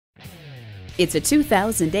It's a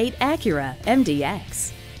 2008 Acura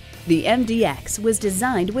MDX. The MDX was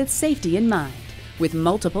designed with safety in mind, with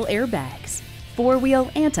multiple airbags,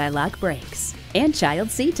 four-wheel anti-lock brakes, and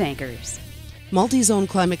child seat anchors. Multi-zone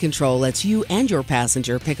climate control lets you and your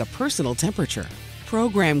passenger pick a personal temperature.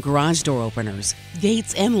 Program garage door openers,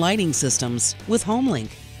 gates, and lighting systems with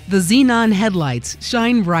HomeLink. The xenon headlights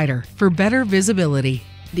shine brighter for better visibility.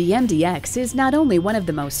 The MDX is not only one of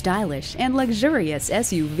the most stylish and luxurious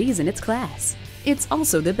SUVs in its class, it's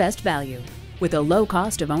also the best value, with a low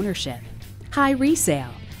cost of ownership, high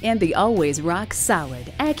resale, and the always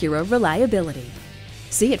rock-solid Acura reliability.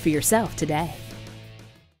 See it for yourself today.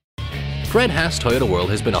 Fred Haas Toyota World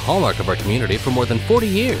has been a hallmark of our community for more than 40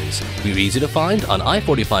 years. We're easy to find on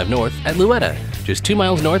I-45 North at Louetta, just 2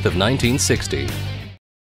 miles north of 1960.